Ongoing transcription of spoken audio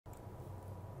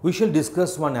We shall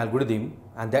discuss one algorithm,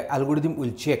 and that algorithm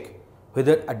will check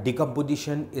whether a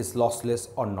decomposition is lossless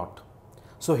or not.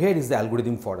 So here is the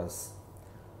algorithm for us.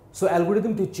 So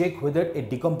algorithm to check whether a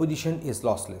decomposition is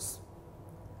lossless.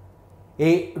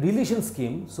 A relation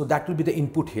scheme, so that will be the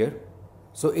input here.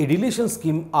 So a relation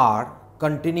scheme R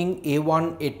containing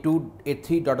A1, A2,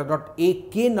 A3 dot dot dot a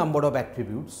k number of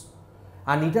attributes,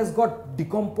 and it has got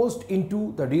decomposed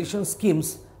into the relation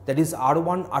schemes, that is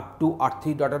R1, R2,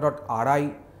 R3 dot dot dot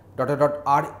Ri dot dot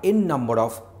dot Rn number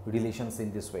of relations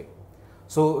in this way.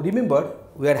 So remember,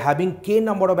 we are having k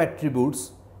number of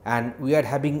attributes and we are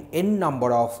having n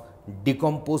number of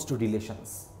decomposed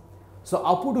relations. So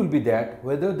output will be that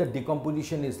whether the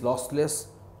decomposition is lossless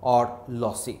or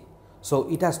lossy. So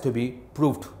it has to be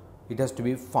proved, it has to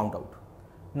be found out.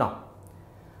 Now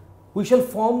we shall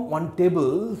form one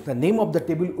table. The name of the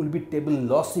table will be table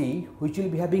lossy, which will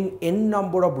be having n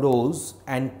number of rows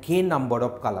and k number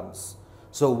of columns.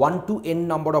 So 1 to n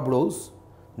number of rows,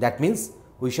 that means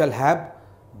we shall have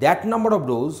that number of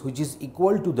rows which is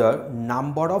equal to the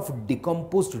number of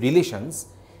decomposed relations,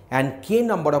 and k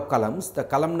number of columns. The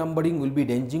column numbering will be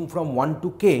ranging from 1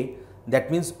 to k.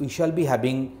 That means we shall be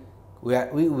having, we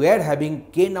are having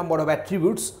k number of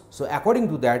attributes. So according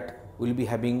to that, we will be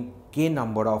having k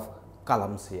number of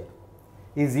columns here.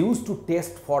 Is used to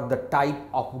test for the type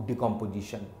of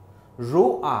decomposition.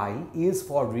 Row I is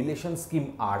for relation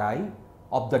scheme Ri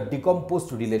of the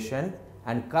decomposed relation,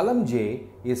 and column j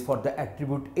is for the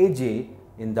attribute aj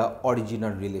in the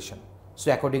original relation.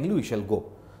 So accordingly we shall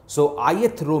go. So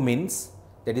ith row means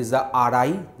that is the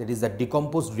Ri, that is the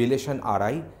decomposed relation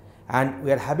Ri, and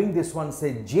we are having this one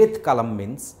say jth column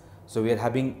means, so we are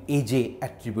having aj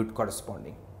attribute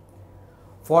corresponding.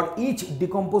 For each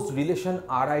decomposed relation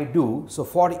Ri do, so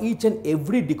for each and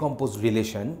every decomposed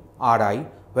relation Ri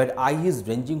where I is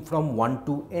ranging from 1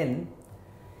 to n,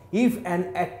 if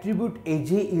an attribute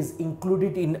aj is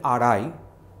included in Ri,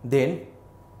 then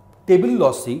table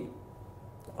lossy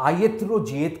ith row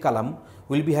jth column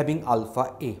will be having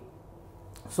alpha a.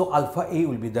 So alpha a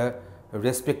will be the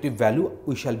respective value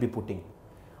we shall be putting.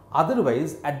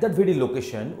 Otherwise, at that very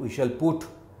location we shall put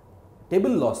table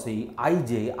lossy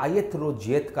ij ith row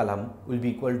jth column will be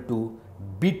equal to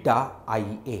beta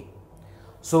ia.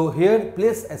 So here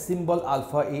place a symbol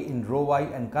alpha a in row I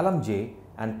and column j,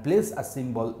 and place a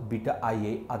symbol beta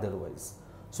ia otherwise.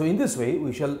 So in this way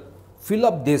we shall fill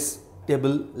up this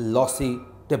table lossy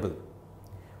table.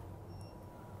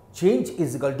 Change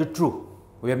is equal to true.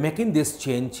 We are making this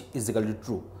change is equal to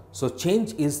true. So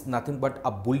change is nothing but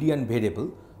a boolean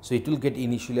variable. So it will get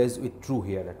initialized with true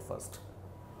here at first.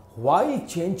 While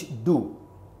change do.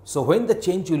 So when the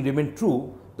change will remain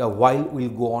true, the while will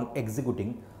go on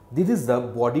executing. This is the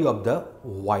body of the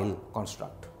while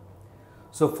construct.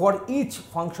 So for each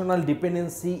functional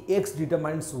dependency x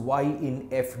determines y in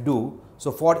f do.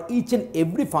 So for each and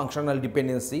every functional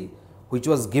dependency which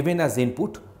was given as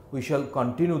input, we shall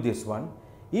continue this one.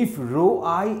 If row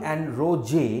I and row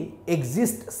j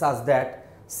exist such that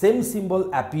same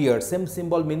symbol appears, same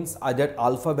symbol means either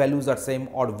alpha values are same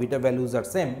or beta values are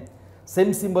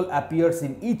same symbol appears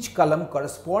in each column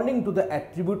corresponding to the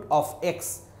attribute of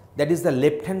x, that is the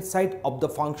left hand side of the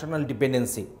functional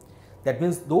dependency. That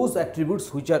means those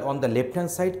attributes which are on the left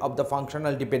hand side of the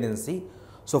functional dependency.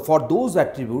 So for those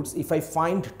attributes, if I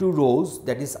find two rows,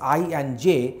 that is I and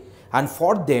j, and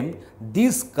for them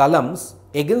these columns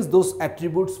against those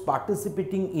attributes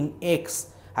participating in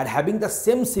x are having the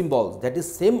same symbols, that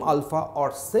is same alpha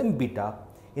or same beta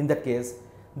in that case,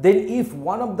 then if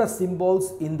one of the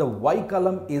symbols in the y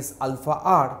column is alpha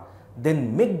r,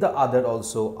 then make the other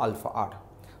also alpha r.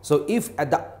 So if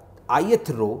at the ith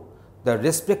row the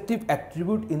respective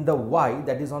attribute in the y,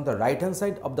 that is on the right hand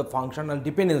side of the functional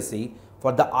dependency,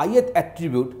 for the ith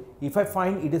attribute, if I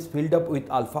find it is filled up with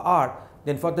alpha r,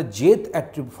 then for the jth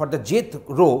attribute, for the jth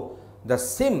row, the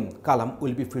same column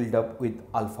will be filled up with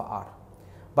alpha r.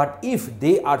 But if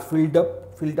they are filled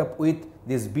up with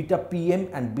this beta pm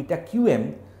and beta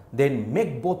qm, then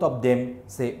make both of them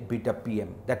say beta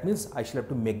pm. That means I shall have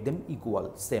to make them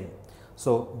equal, same.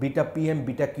 So beta pm,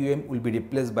 beta qm will be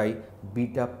replaced by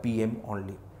beta pm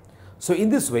only. So in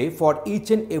this way, for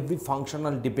each and every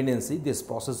functional dependency, this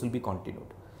process will be continued.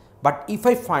 But if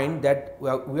I find that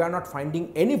we are not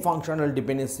finding any functional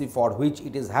dependency for which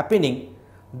it is happening,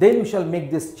 then we shall make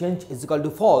this change is equal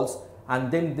to false, and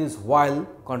then this while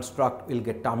construct will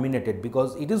get terminated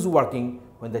because it is working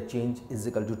when the change is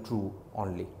equal to true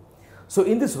only. So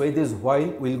in this way, this while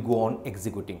will go on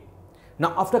executing.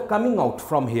 Now after coming out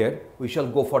from here, we shall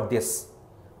go for this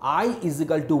I is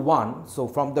equal to 1. So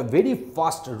from the very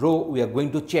first row we are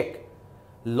going to check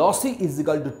lossy is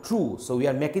equal to true. So we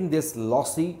are making this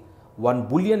lossy one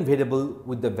boolean variable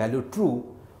with the value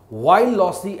true, while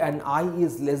lossy and I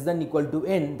is less than equal to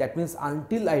n. That means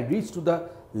until I reach to the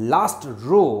last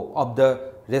row of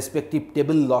the respective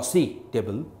table lossy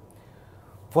table.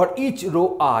 For each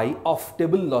row I of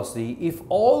table lossy, if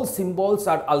all symbols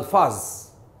are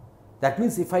alphas, that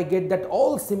means if I get that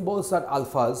all symbols are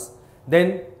alphas,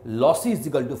 then lossy is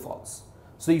equal to false.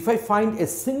 So if I find a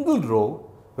single row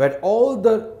where all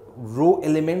the row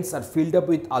elements are filled up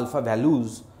with alpha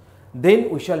values, then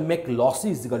we shall make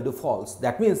lossy is equal to false.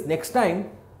 That means next time,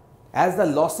 as the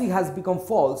lossy has become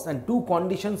false and two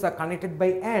conditions are connected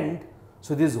by AND,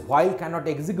 so this while cannot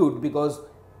execute, because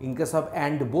in case of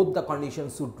AND both the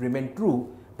conditions should remain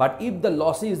true, but if the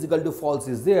lossy is equal to false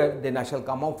is there, then I shall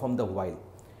come out from the while.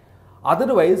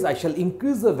 Otherwise, I shall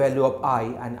increase the value of I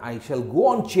and I shall go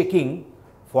on checking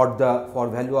for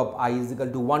value of I is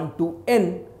equal to 1 to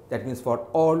n, that means for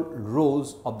all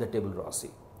rows of the table lossy.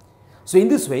 So in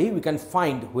this way, we can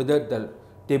find whether the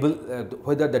table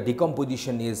whether the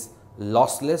decomposition is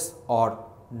lossless or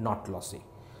not lossy.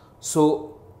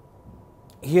 So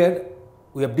here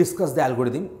we have discussed the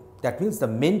algorithm. That means the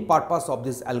main purpose of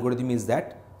this algorithm is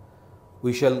that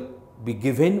we shall be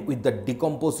given with the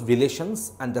decomposed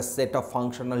relations and the set of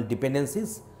functional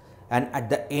dependencies, and at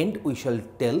the end we shall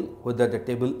tell whether the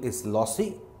table is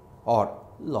lossy or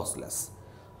lossless.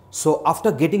 So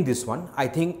after getting this one, I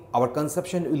think our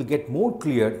conception will get more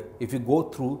clear if you go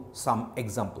through some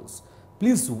examples.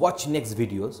 Please watch next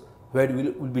videos where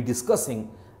we will be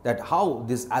discussing that how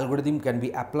this algorithm can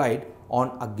be applied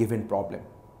on a given problem.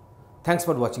 Thanks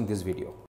for watching this video.